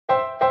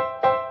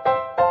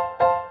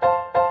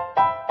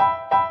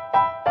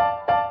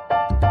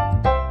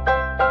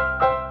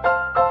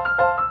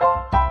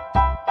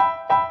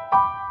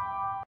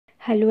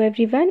Hello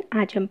everyone,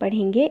 आज हम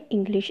पढ़ेंगे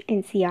इंग्लिश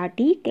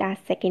एनसीईआरटी क्लास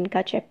सेकेंड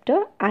का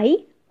chapter I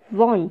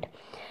want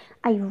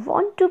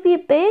to B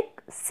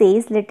big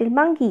says little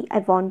monkey,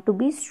 I want to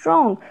be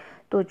strong.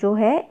 तो जो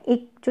है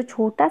एक जो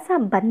छोटा सा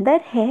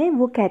बंदर है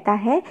वो कहता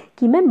है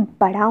कि मैं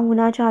बड़ा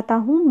होना चाहता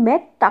हूँ, मैं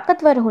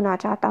ताकतवर होना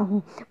चाहता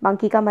हूँ।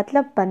 मंकी का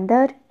मतलब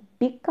बंदर,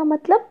 बिग का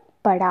मतलब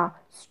बड़ा,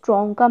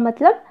 स्ट्रॉन्ग का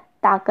मतलब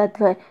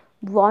ताकतवर,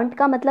 वॉन्ट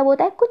का मतलब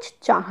होता है कुछ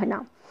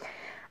चाहना।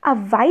 A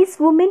wise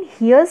woman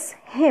hears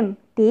him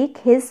take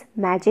his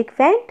magic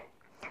wand.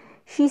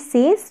 She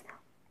says,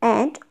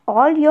 and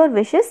all your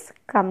wishes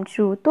come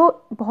true. तो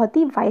बहुत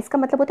ही वाइज का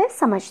मतलब होता है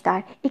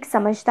समझदार। एक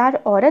समझदार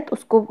औरत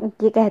उसको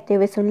ये कहते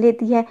हुए सुन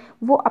लेती है।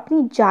 वो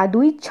अपनी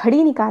जादुई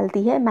छड़ी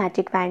निकालती है।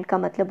 मैजिक वैंड का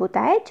मतलब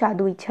होता है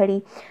जादुई छड़ी।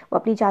 वो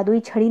अपनी जादुई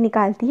छड़ी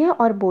निकालती है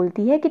और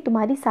बोलती है कि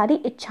तुम्हारी सारी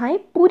इच्छाएं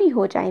पूरी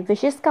हो जाएं।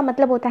 विशेस का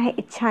मतलब होता है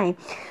इच्छाएं।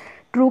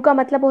 ट्रू का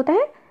मतलब होता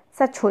है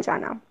सच हो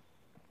जाना,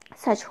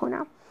 सच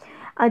होना।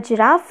 A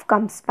giraffe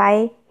comes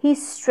by. He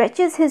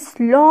stretches his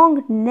long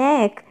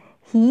neck.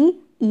 He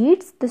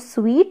eats the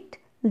sweet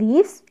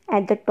leaves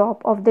at the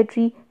top of the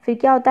tree. फिर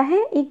क्या होता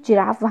है, एक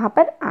जिराफ वहाँ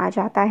पर आ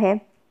जाता है,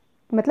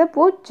 मतलब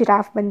वो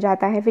जिराफ बन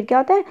जाता है। फिर क्या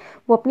होता है,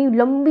 वो अपनी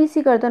लंबी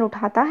सी गर्दन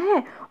उठाता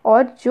है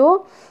और जो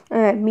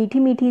मीठी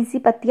मीठी सी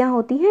पत्तियाँ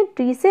होती हैं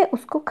ट्री से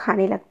उसको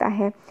खाने लगता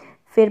है।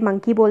 फिर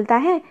मंकी बोलता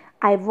है,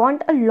 I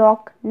want a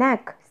long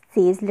neck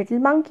says little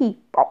monkey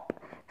pop.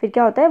 फिर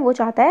क्या होता है, वो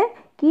चाहता है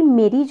कि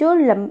मेरी जो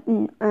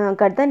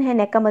गर्दन है,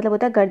 नेक का मतलब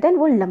होता है गर्दन,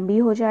 वो लंबी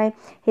हो जाए।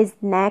 His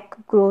neck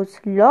grows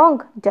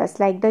long just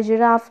like the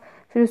giraffe.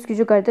 फिर उसकी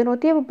जो गर्दन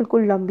होती है वो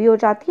बिल्कुल लंबी हो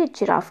जाती है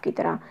जिराफ की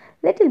तरह।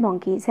 Little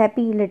monkey is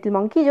happy. Little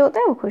monkey जो होता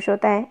है वो खुश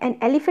होता है। An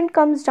elephant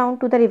comes down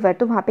to the river.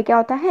 तो वहाँ पे क्या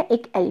होता है,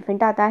 एक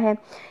एलिफेंट आता है।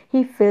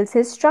 ही फिल्स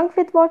हिज ट्रंक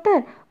विथ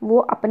वाटर। वो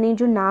अपने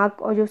जो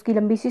नाक और जो उसकी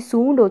लंबी सी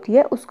सूंड होती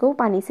है उसको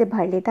पानी से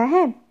भर लेता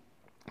है।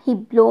 ही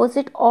blows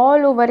it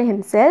all over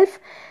himself.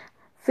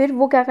 फिर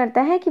वो क्या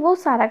करता है कि वो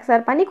सारा का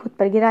सारा पानी खुद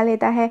पर गिरा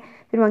लेता है।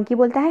 फिर मंकी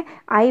बोलता है,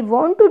 I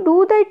want to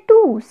do that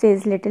too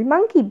says little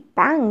monkey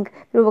bang.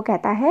 फिर वो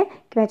कहता है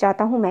कि मैं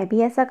चाहता हूँ मैं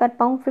भी ऐसा कर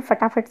पाऊँ। फिर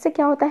फटाफट से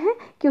क्या होता है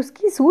कि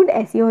उसकी सूंड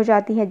ऐसी हो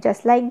जाती है,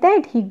 just like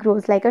that he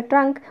grows like a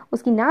trunk.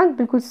 उसकी नाक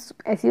बिल्कुल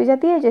ऐसी हो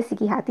जाती है जैसे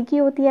कि हाथी की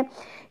होती है।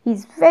 He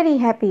is very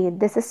happy,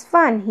 this is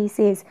fun he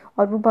says.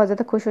 और वो बहुत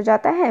ज़्यादा खुश हो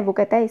जाता है। वो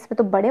कहता है इसमें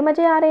तो बड़े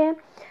मज़े आ रहे हैं।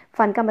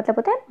 फन का मतलब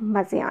होता है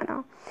मज़े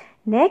आना।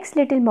 Next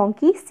little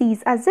monkey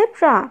sees a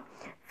zebra.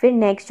 फिर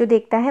नेक्स्ट जो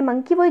देखता है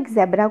मंकी, वो एक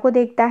ज़ेब्रा को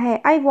देखता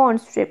है। I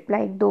want strip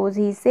like those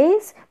he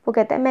says. वो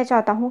कहता है मैं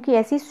चाहता हूँ कि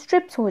ऐसी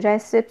स्ट्रिप्स हो जाए।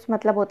 स्ट्रिप्स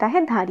मतलब होता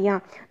है धारियाँ।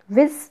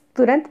 विज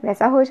तुरंत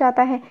वैसा हो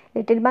जाता है।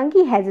 Little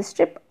monkey has a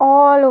strip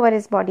all over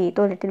his body.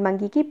 तो लिटिल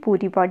मंकी की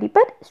पूरी बॉडी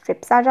पर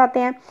स्ट्रिप्स आ जाते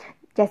हैं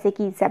जैसे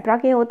कि ज़ेब्रा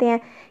के होते हैं।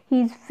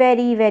 He is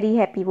very very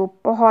happy. वो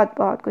बहुत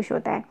बहुत खुश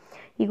होता है।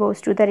 He goes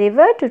to the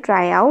river to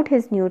try out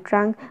his new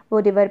trunk. वो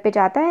रिवर पे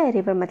जाता है,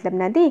 रिवर मतलब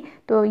नदी,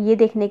 तो ये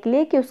देखने के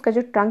लिए कि उसका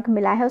जो ट्रंक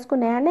मिला है उसको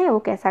नया नया वो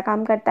कैसा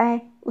काम करता है।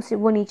 उसे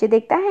वो नीचे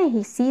देखता है।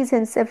 He sees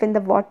himself in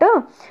the water.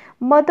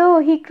 Mother,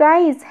 he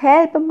cries,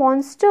 help a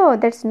monster.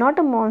 That's not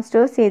a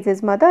monster, says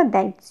his mother.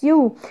 That's you.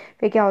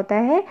 फिर क्या होता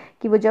है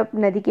कि वो जब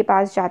नदी के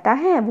पास जाता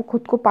है, वो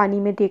खुद को पानी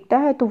में देखता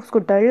है तो उसको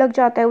डर लग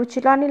जाता है। वो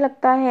चिल्लाने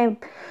लगता है,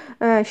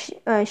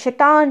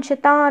 शैतान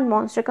शैतान।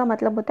 मॉन्स्टर का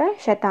मतलब होता है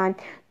शैतान।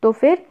 तो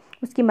फिर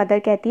उसकी मदर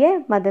कहती है,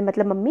 मदर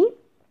मतलब मम्मी,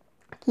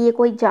 कि ये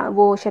कोई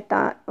वो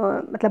शैतान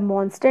मतलब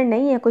मॉन्स्टर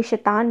नहीं है, कोई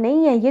शैतान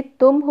नहीं है, ये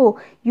तुम हो।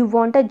 You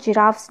want a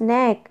giraffe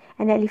neck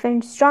an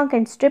elephant trunk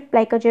and strip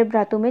like a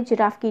zebra. तुम्हें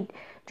जिराफ की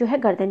जो है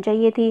गर्दन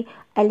चाहिए थी,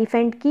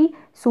 एलिफेंट की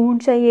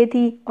सूंड चाहिए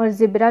थी और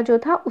ज़ेब्रा जो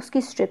था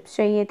उसकी स्ट्रिप्स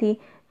चाहिए थी।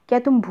 क्या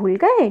तुम भूल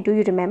गए? Do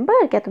you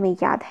remember? क्या तुम्हें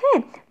याद है?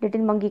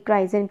 Little monkey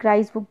cries and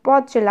cries. वो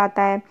बहुत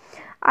चिल्लाता है।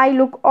 I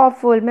look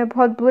awful. मैं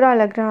बहुत बुरा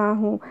लग रहा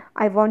हूँ।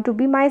 आई want to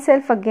be my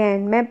self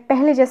again. मैं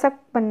पहले जैसा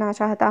बनना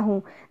चाहता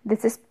हूँ।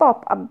 This is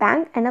pop a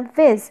bang and a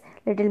Vij.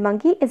 Little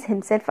monkey is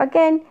himself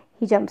again.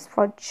 He jumps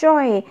for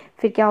Joy.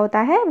 फिर क्या होता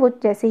है, वो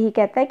जैसे ही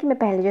कहता है कि मैं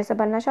पहले जैसा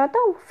बनना चाहता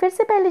हूँ, फिर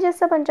से पहले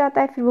जैसा बन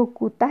जाता है। फिर वो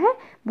कूदता है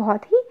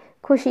बहुत ही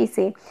खुशी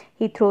से।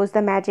 He throws the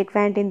magic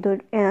wand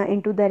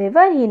into the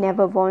river. He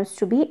never wants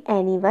to B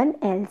anyone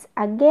else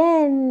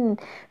again.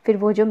 फिर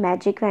वो जो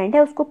मैजिक वैंड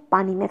है उसको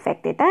पानी में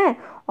फेंक देता है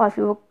और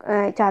फिर वो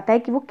चाहता है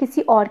कि वो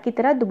किसी और की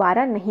तरह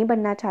दोबारा नहीं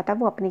बनना चाहता,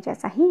 वो अपने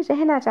जैसा ही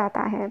रहना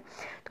चाहता है।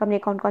 तो हमने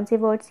कौन कौन से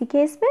वर्ड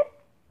सीखे इसमें?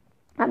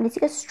 हमने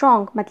सीखा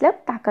स्ट्रॉन्ग मतलब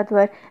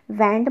ताकतवर,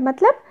 वैंड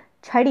मतलब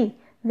छड़ी,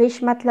 विश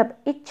मतलब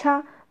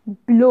इच्छा,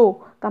 ब्लो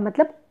का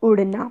मतलब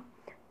उड़ना,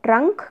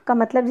 ट्रंक का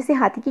मतलब जैसे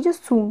हाथी की जो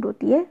सूंड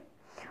होती है,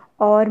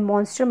 और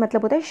मॉन्स्टर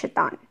मतलब होता है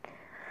शैतान।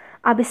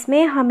 अब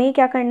इसमें हमें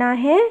क्या करना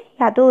है,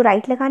 या तो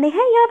राइट लगाने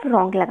हैं या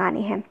रॉन्ग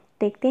लगाने हैं।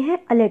 देखते हैं।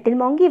 A little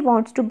monkey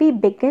wants to B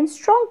big and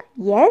strong.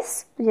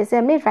 Yes, जैसे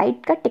हमने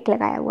राइट का टिक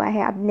लगाया हुआ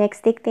है। अब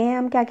नेक्स्ट देखते हैं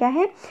हम क्या क्या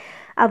है।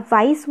 अ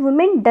vice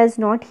women does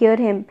not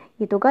hear him.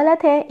 ये तो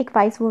गलत है। एक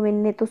वाइस वुमेन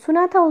ने तो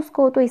सुना था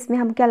उसको, तो इसमें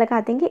हम क्या लगा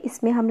देंगे,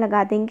 इसमें हम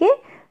लगा देंगे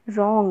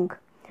रॉन्ग।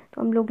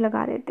 तो हम लोग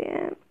लगा देते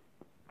हैं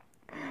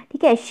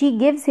ठीक है। She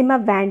gives him a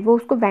band, वो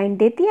उसको बैंड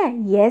देती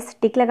है, येस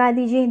टिक लगा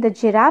दीजिए। The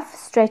giraffe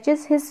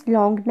stretches his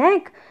long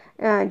neck,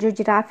 जो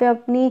जिराफ है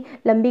अपनी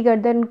लंबी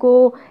गर्दन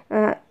को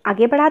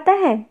आगे बढ़ाता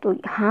है, तो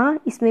हाँ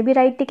इसमें भी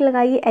राइट टिक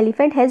लगाइए।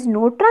 एलिफेंट हैज़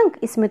नो ट्रंक,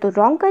 इसमें तो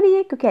रॉन्ग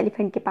करिए क्योंकि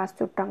एलिफेंट के पास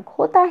तो ट्रंक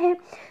होता है।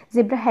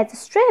 ज़िब्रा हैज़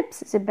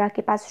स्ट्रिप्स, ज़िब्रा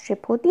के पास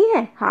स्ट्रिप होती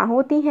हैं, हाँ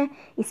होती हैं,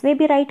 इसमें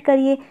भी राइट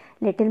करिए।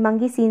 Little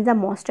monkey scenes a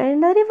monster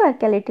in the river,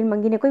 क्या लिटिल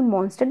मंकी ने कोई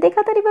मॉन्स्टर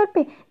देखा था रिवर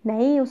पे?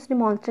 नहीं, उसने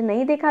मॉन्स्टर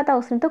नहीं देखा था,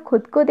 उसने तो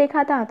खुद को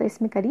देखा था, तो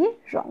इसमें करिए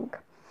रॉन्ग।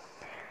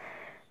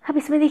 अब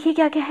इसमें देखिए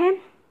क्या क्या है,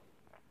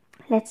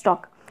 let's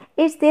talk.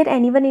 Is there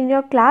anyone in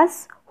your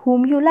class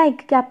whom you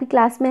like, क्या आपकी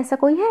क्लास में ऐसा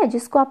कोई है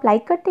जिसको आप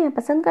लाइक करते हैं,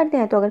 पसंद करते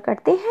हैं? तो अगर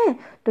करते हैं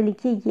तो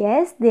लिखिए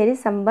yes there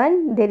is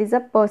someone, there is a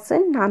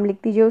person, नाम लिख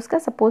दीजिए उसका,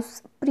 suppose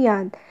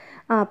Priya,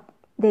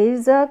 there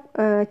is a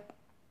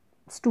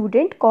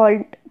student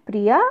called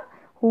Priya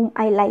whom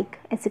I like,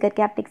 ऐसे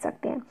करके आप लिख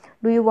सकते हैं।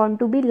 Do you want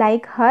to be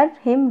like her,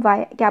 him,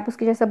 why, क्या आप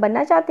उसके जैसा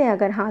बनना चाहते हैं?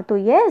 अगर हाँ तो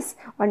yes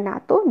और ना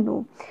तो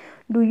no।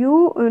 Do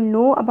you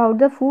know about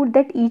the food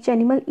that each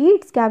animal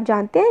Yeats, क्या आप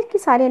जानते हैं कि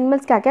सारे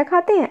एनिमल्स क्या क्या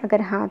खाते हैं?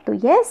 अगर हाँ तो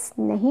येस,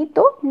 नहीं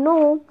तो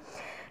नो।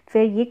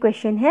 फिर ये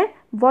क्वेश्चन है,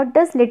 what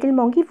does little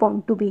monkey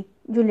want to B,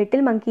 जो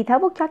लिटिल मंकी था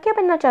वो क्या क्या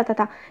बनना चाहता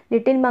था?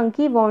 Little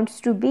monkey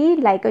wants to be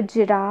like a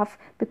giraffe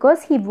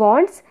because he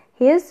wants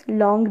his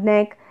long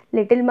neck.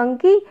 Little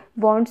monkey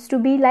wants to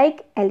be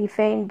like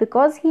elephant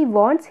because he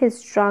wants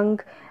his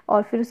trunk.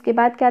 और फिर उसके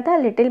बाद क्या था,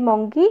 little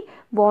monkey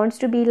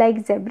wants to be like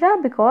zebra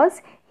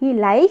because he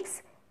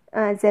likes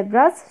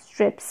zebra's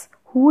strips.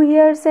 Who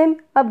hears him?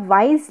 A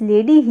wise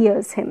lady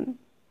hears him.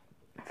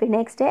 फिर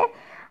next है,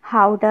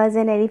 how does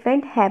an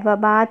elephant have a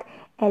bath?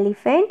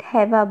 Elephant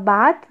have a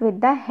bath with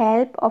the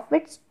help of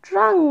its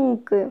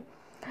trunk.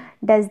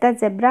 Does the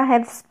zebra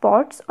have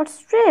spots or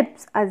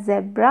strips? A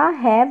zebra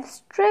have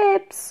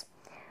strips.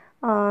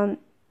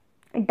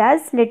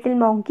 Does little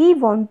monkey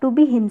want to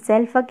be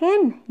himself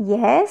again?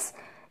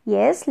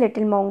 Yes,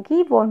 little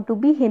monkey want to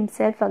be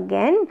himself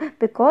again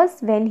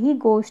because when he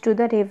goes to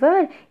the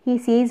river, he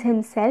sees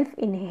himself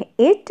in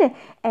it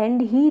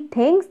and he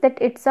thinks that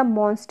it's a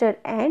monster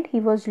and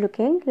he was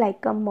looking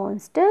like a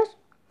monster.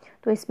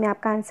 तो इसमें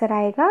आपका answer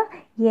आएगा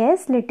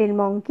yes, little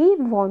monkey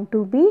want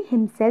to be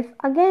himself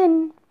again.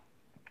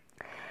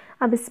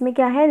 अब इसमें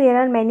क्या है, there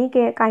are many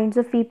kinds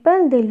of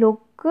people,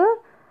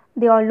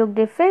 they all look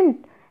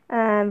different.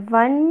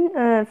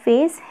 One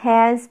face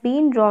has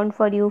been drawn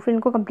for you, फिर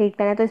इनको कंप्लीट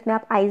करना है, तो इसमें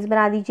आप आइज़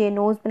बना दीजिए,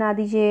 नोज़ बना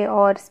दीजिए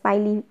और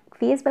स्माइली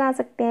फेस बना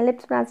सकते हैं,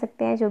 लिप्स बना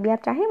सकते हैं, जो भी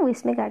आप चाहें वो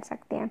इसमें कर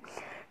सकते हैं।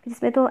 फिर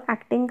इसमें तो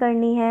एक्टिंग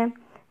करनी है,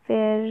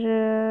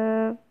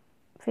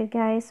 फिर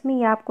क्या है इसमें,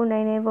 ये आपको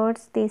नए नए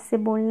वर्ड्स तेज़ से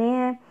बोलने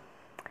हैं।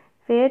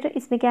 फिर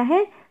इसमें क्या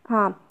है,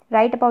 हाँ,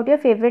 right about your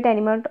favourite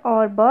animal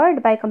और bird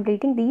bye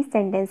completing these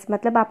sentence,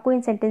 मतलब आपको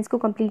इन सेंटेंस को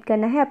कंप्लीट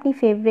करना है अपनी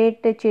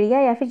फेवरेट चिड़िया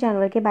या फिर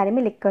जानवर के बारे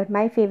में लिखकर।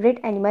 My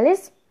favourite animal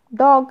is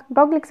dog,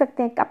 dog लिख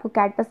सकते हैं। आपको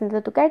कैट पसंद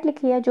है तो कैट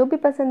लिख लिया, जो भी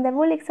पसंद है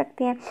वो लिख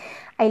सकते हैं।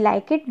 आई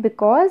लाइक इट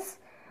बिकॉज,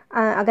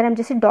 अगर हम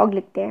जैसे डॉग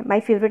लिखते हैं, my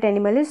favourite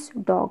animal is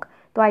dog,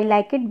 तो I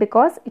like it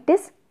because it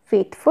is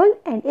faithful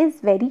and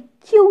is very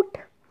cute.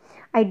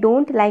 I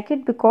don't like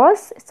it because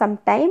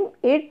sometime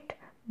it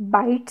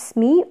bites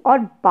me और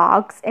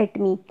बार्क्स एट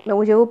मी,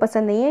 मुझे वो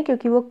पसंद नहीं है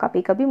क्योंकि वो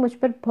कभी कभी मुझ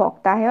पर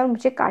भौंकता है और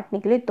मुझे काटने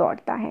के लिए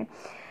दौड़ता है।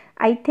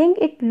 I think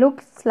it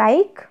looks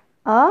like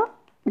a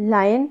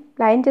lion,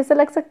 lion जैसा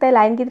लग सकता है,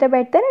 लायन की तरह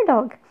बैठता है ना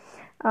डॉग।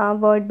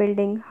 वर्ड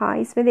बिल्डिंग, हाँ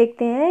इसमें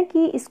देखते हैं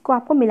कि इसको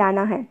आपको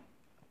मिलाना है।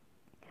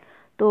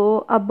 तो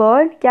अ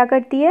बर्ड क्या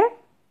करती है,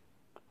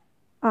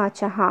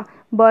 अच्छा हाँ,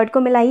 बर्ड को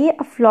मिलाइए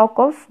अ फ्लॉक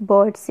ऑफ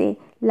बर्ड से,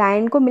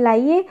 लायन को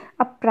मिलाइए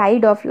अ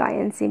प्राइड ऑफ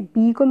लायन से,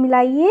 बी को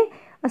मिलाइए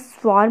अ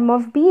स्वार्म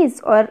ऑफ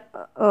बीज और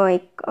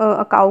एक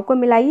काऊ को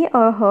मिलाइए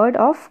अ हर्ड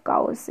ऑफ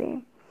काउ से।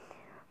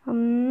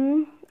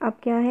 अब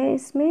क्या है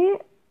इसमें,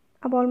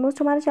 अब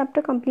ऑलमोस्ट हमारा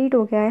चैप्टर कंप्लीट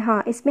हो गया है।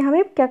 हाँ, इसमें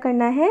हमें क्या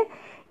करना है,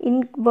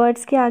 इन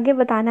वर्ड्स के आगे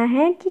बताना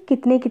है कि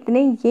कितने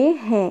कितने ये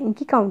हैं,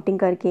 इनकी काउंटिंग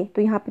करके।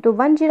 तो यहाँ पे तो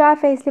 1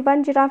 जिराफ है इसलिए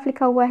 1 जिराफ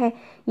लिखा हुआ है,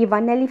 ये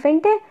 1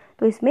 एलिफेंट है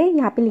तो इसमें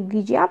यहाँ पे लिख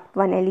दीजिए आप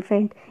 1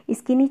 एलिफेंट,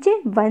 इसके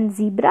नीचे 1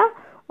 ज़ीब्रा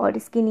और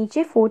इसके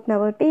नीचे 4th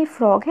नंबर पे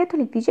फ्रॉग है तो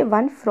लिख दीजिए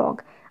 1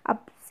 फ्रॉग।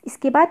 अब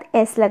इसके बाद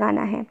एस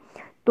लगाना है,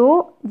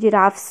 तो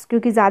जिराफ्स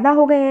क्योंकि ज़्यादा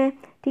हो गए हैं,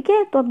 ठीक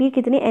है, तो अब ये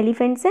कितने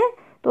एलिफेंट्स हैं,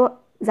 तो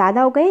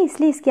ज़्यादा हो गए हैं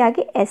इसलिए इसके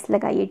आगे एस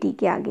लगाइए, टी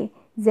के आगे,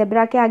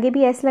 ज़ेब्रा के आगे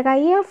भी एस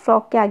लगाइए और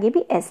फ्रॉग के आगे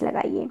भी एस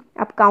लगाइए।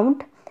 अब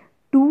काउंट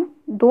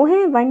 2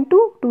 हैं, 1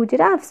 2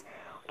 जिराफ्स,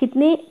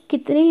 कितने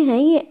कितने हैं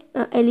ये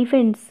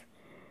एलिफेंट्स,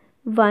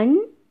 1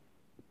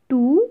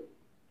 2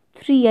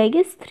 3, आई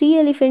गेस 3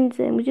 एलिफेंट्स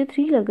हैं, मुझे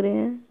 3 लग रहे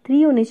हैं,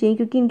 3 होने चाहिए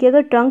क्योंकि इनके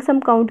अगर ट्रंक्स हम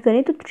काउंट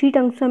करें तो 3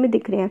 ट्रंक्स हमें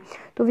दिख रहे हैं।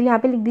 तो फिर यहाँ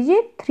पे लिख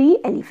दीजिए 3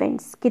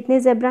 एलिफेंट्स। कितने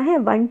ज़ेब्रा हैं,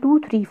 1 2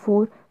 3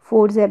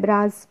 4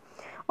 ज़ेब्राज।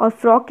 और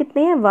फ्रॉग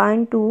कितने हैं,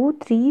 1 2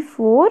 3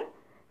 4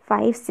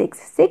 5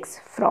 6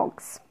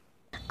 फ्रॉग्स।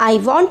 आई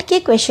वॉन्ट के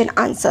क्वेश्चन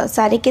आंसर,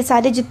 सारे के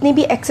सारे जितनी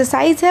भी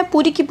एक्सरसाइज है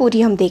पूरी की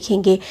पूरी हम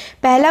देखेंगे।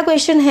 पहला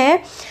क्वेश्चन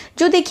है,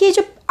 जो देखिए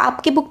जो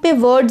आपके बुक में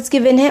वर्ड्स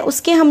गिवन है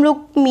उसके हम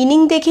लोग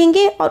मीनिंग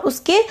देखेंगे और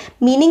उसके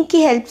मीनिंग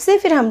की हेल्प से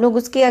फिर हम लोग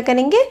उसके क्या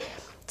करेंगे,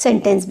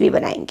 सेंटेंस भी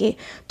बनाएंगे।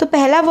 तो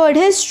पहला वर्ड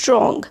है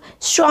स्ट्रॉन्ग।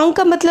 स्ट्रॉन्ग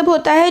का मतलब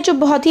होता है जो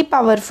बहुत ही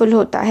पावरफुल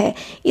होता है।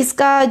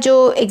 इसका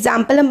जो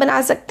एग्जाम्पल हम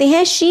बना सकते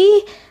हैं, she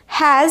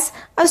has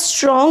a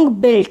strong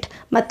built,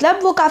 मतलब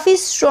वो काफ़ी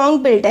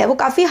स्ट्रॉन्ग बिल्ट है, वो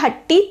काफ़ी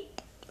हट्टी,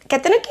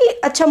 कहते हैं ना कि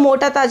अच्छा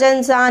मोटा ताज़ा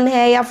इंसान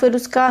है या फिर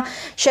उसका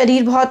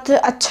शरीर बहुत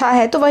अच्छा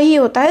है, तो वही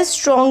होता है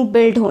स्ट्रॉन्ग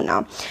बिल्ड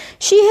होना।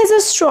 She has a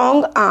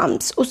strong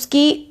arms,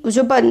 उसकी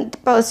जो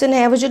पर्सन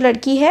है, वो जो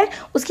लड़की है,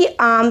 उसकी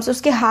आर्म्स,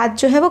 उसके हाथ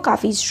जो है वो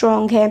काफ़ी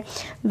स्ट्रॉन्ग है।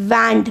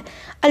 Wand,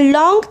 a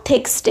long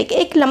thick stick,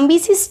 एक लंबी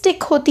सी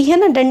स्टिक होती है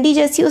ना डंडी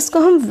जैसी, उसको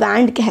हम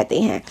वैंड कहते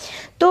हैं।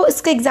 तो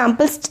इसका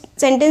एग्जाम्पल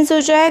सेंटेंस हो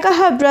जाएगा,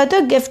 her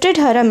brother gifted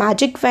her a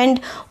magic wand,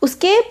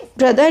 उसके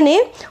ब्रदर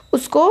ने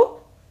उसको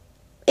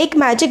एक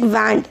मैजिक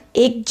वैंड,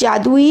 एक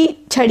जादुई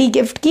छड़ी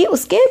गिफ्ट की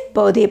उसके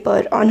बर्थडे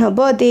पर, on her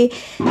birthday.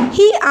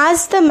 He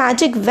asked the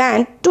magic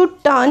wand to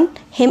turn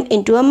him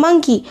into a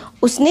monkey,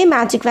 उसने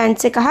मैजिक वैंड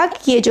से कहा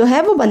कि ये जो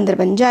है वो बंदर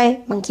बन जाए,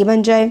 मंकी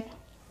बन जाए।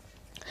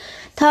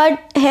 थर्ड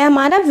है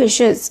हमारा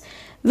विशेस।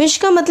 विश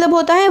का मतलब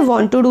होता है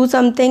वॉन्ट टू डू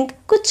समथिंग,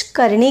 कुछ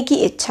करने की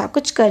इच्छा,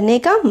 कुछ करने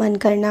का मन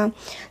करना।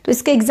 तो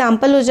इसका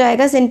एग्जाम्पल हो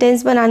जाएगा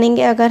सेंटेंस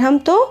बनाएंगे अगर हम,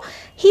 तो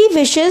he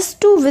wishes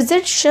to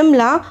visit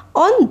Shimla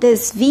on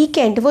this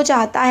weekend, वो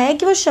चाहता है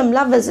कि वो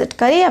शिमला विजिट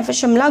करे या फिर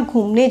शिमला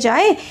घूमने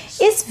जाए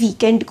इस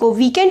वीकेंड को।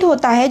 वीकेंड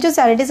होता है जो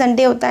सैटरडे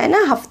संडे होता है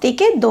ना, हफ्ते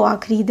के 2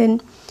 आखिरी दिन।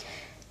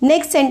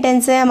 नेक्स्ट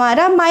सेंटेंस है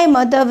हमारा, my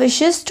mother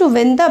wishes to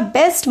win the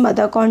best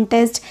mother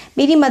contest,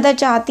 मेरी मदर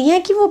चाहती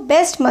हैं कि वो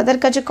बेस्ट मदर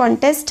का जो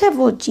कॉन्टेस्ट है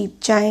वो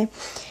जीत जाए।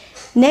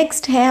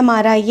 नेक्स्ट है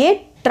हमारा ये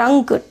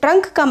ट्रंक।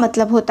 ट्रंक का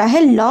मतलब होता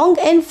है long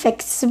and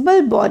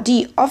flexible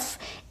body of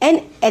an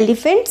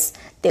elephants.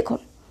 देखो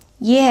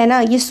ये है ना,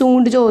 ये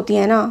सूंड जो होती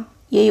है ना,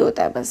 यही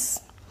होता है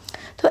बस।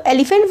 तो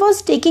elephant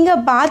was taking a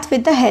bath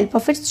with the help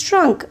of its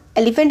trunk,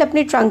 elephant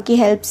अपने ट्रंक की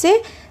हेल्प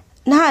से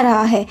नहा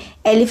रहा है।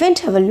 Elephant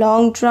have a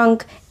long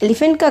trunk,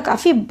 elephant का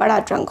काफ़ी बड़ा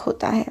ट्रंक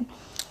होता है।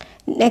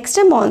 नेक्स्ट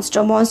है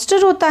मॉन्स्टर।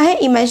 मॉन्स्टर होता है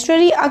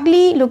इमेजिनरी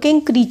अगली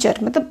लुकिंग क्रीचर,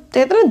 मतलब कहते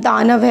हैं ना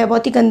दानव है,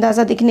 बहुत ही गंदा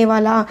सा दिखने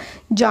वाला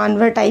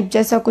जानवर टाइप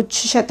जैसा कुछ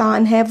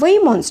शैतान है, वही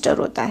मॉन्स्टर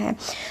होता है।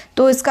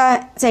 तो इसका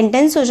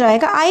सेंटेंस हो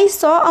जाएगा, I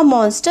saw a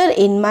monster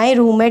in my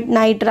room at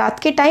night, रात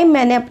के टाइम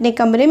मैंने अपने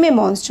कमरे में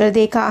मॉन्स्टर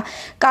देखा।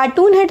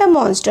 Cartoon had a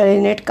monster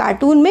in it,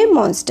 cartoon में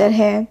मॉन्स्टर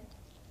है।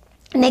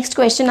 नेक्स्ट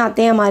क्वेश्चन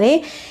आते हैं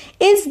हमारे,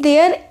 is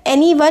there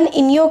any one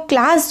in your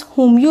class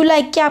whom you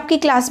like, क्या आपकी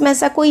क्लास में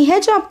ऐसा कोई है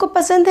जो आपको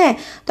पसंद है?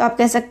 तो आप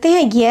कह सकते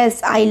हैं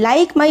yes I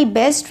like my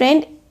best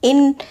friend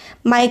in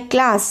my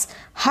class,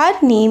 her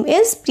name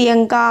is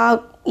Priyanka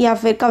या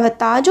फिर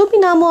कविता, जो भी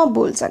नाम हो आप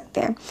बोल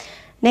सकते हैं।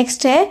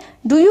 नेक्स्ट है,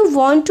 do you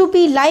want to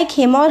be like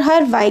him और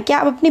हर, वाई, क्या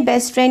आप अपनी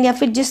बेस्ट फ्रेंड या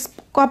फिर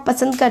जिसको आप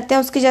पसंद करते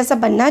हैं उसके जैसा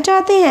बनना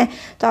चाहते हैं?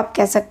 तो आप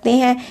कह सकते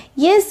हैं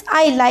yes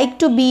I like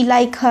to be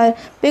like her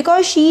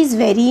because she is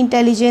very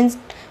intelligent,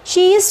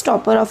 she is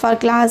topper of our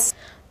class.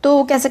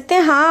 तो कह सकते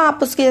हैं हाँ आप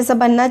उसके जैसा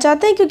बनना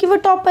चाहते हैं क्योंकि वो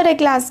टॉपर है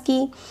क्लास की।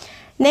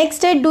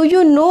 नेक्स्ट है, do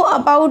you know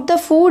about the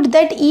food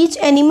that each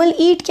animal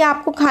eat, क्या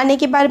आपको खाने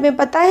के बारे में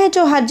पता है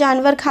जो हर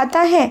जानवर खाता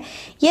है?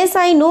 Yes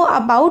I know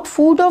about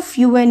food of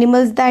few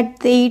animals that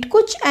they eat,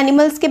 कुछ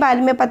एनिमल्स के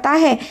बारे में पता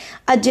है।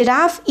 A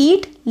giraffe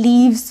eat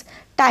leaves,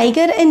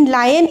 tiger and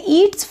lion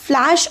eats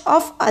flesh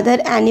of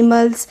other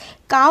animals,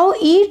 cow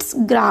eats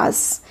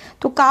grass,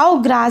 तो काउ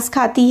ग्रास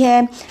खाती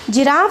है।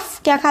 जिराफ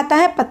क्या खाता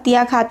है?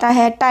 पत्तियाँ खाता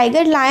है।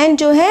 टाइगर लायन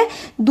जो है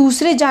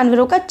दूसरे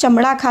जानवरों का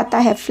चमड़ा खाता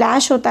है,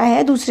 फ्लैश होता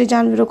है, दूसरे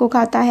जानवरों को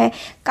खाता है।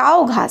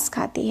 काउ घास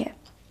खाती है।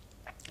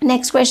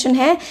 नेक्स्ट क्वेश्चन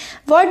है,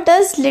 what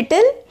does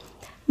little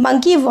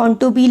monkey want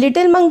to be,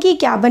 little monkey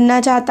क्या बनना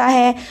चाहता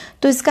है?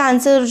 तो इसका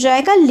आंसर हो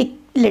जाएगा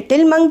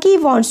little monkey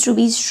wants to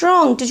be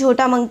strong, जो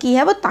छोटा मंकी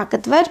है वो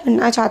ताकतवर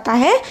बनना चाहता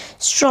है,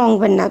 स्ट्रॉन्ग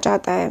बनना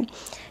चाहता है।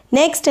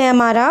 नेक्स्ट है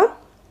हमारा,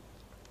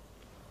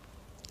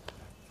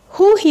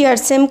 Who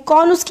hears him,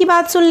 कौन उसकी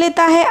बात सुन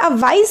लेता है? A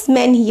wise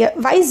man hear,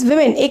 wise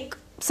women, एक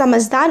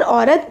समझदार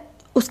औरत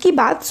उसकी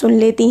बात सुन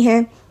लेती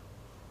हैं।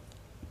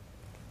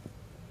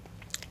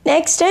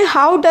 नेक्स्ट है,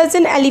 how does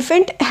an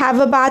elephant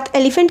have a bath,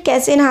 elephant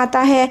कैसे नहाता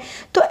है?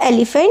 तो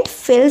elephant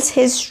fills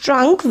his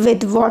trunk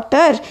with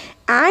water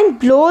and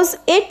blows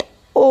it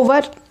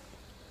over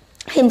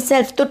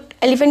himself, तो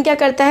एलिफेंट क्या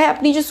करता है,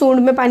 अपनी जो सूंड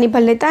में पानी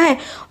भर लेता है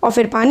और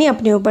फिर पानी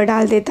अपने ऊपर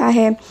डाल देता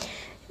है।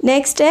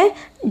 नेक्स्ट है,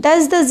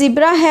 does the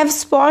zebra have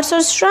spots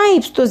और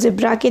स्ट्राइप्स, तो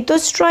जिब्रा के तो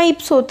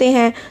स्ट्राइप्स होते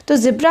हैं, तो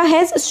zebra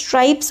has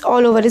stripes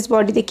all over his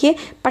body, देखिए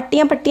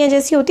पट्टियाँ पट्टियाँ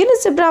जैसी होती है ना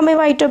जिब्रा में,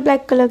 वाइट और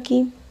ब्लैक कलर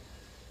की।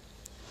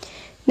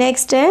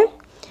 नेक्स्ट है,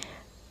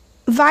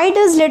 why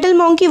does little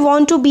monkey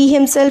want to be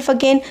himself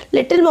again,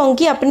 little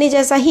monkey अपने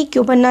जैसा ही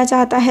क्यों बनना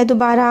चाहता है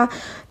दोबारा?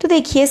 तो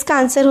देखिए इसका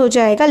आंसर हो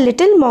जाएगा,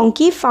 little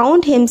monkey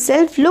found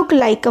himself look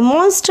like a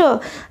monster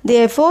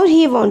therefore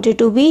he wanted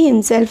to be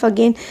himself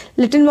again,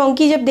 little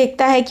monkey जब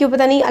देखता है कि वो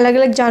पता नहीं अलग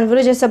अलग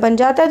जानवरों जैसा बन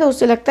जाता है तो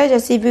उससे लगता है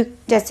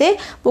जैसे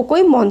वो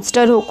कोई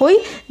मॉन्स्टर हो, कोई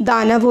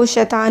दानव हो,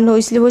 शैतान हो,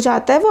 इसलिए वो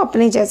चाहता है वो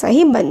अपने जैसा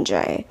ही बन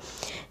जाए।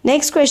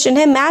 नेक्स्ट क्वेश्चन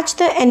है match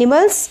the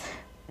animals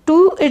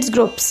to its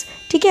groups.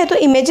 ठीक है, तो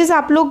इमेजेस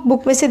आप लोग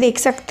बुक में से देख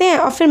सकते हैं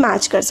और फिर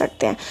मैच कर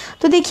सकते हैं।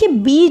 तो देखिए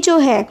बी जो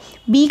है,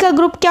 बी का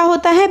ग्रुप क्या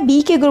होता है,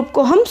 बी के ग्रुप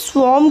को हम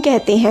स्वॉर्म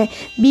कहते हैं।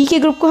 बी के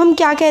ग्रुप को हम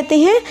क्या कहते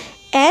हैं,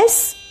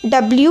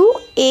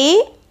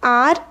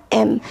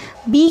 SWARM।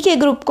 बी के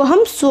ग्रुप को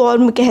हम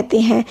स्वॉर्म कहते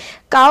हैं।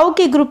 काऊ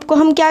के ग्रुप को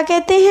हम क्या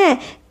कहते हैं,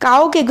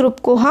 काऊ के ग्रुप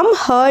को हम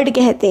हर्ड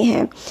कहते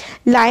हैं।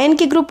 लायन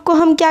के ग्रुप को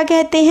हम क्या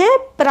कहते हैं,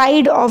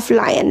 प्राइड ऑफ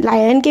लायन।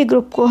 लायन के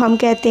ग्रुप को हम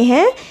कहते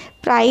हैं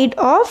प्राइड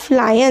ऑफ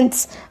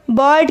लायंस।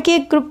 बर्ड के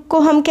ग्रुप को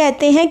हम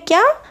कहते हैं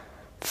क्या,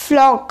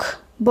 फ्लॉक।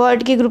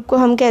 बर्ड के ग्रुप को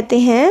हम कहते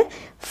हैं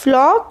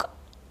flock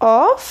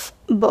of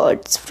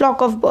birds,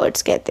 flock of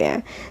birds कहते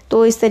हैं।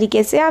 तो इस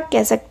तरीके से आप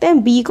कह सकते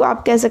हैं, बी को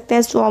आप कह सकते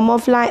हैं स्वॉर्म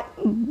ऑफ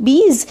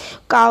बीज,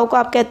 काऊ को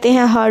आप कहते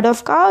हैं हर्ड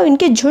ऑफ काऊ,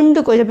 इनके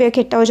झुंड को जब ये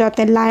इकट्ठा हो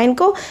जाते हैं, लायन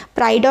को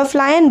प्राइड ऑफ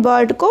लायन,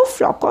 बर्ड को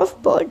फ्लॉक ऑफ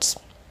बर्ड्स।